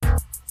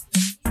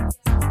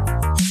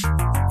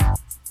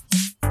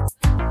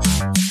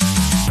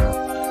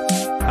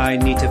I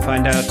need to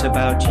find out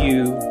about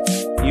you.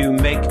 You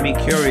make me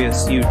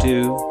curious, you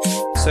do.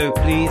 So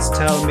please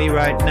tell me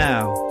right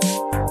now,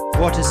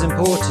 what is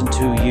important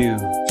to you?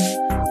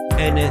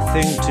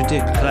 Anything to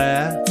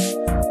declare?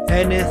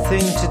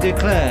 Anything to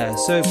declare,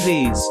 so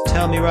please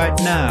tell me right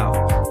now,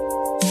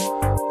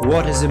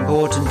 what is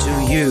important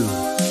to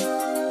you?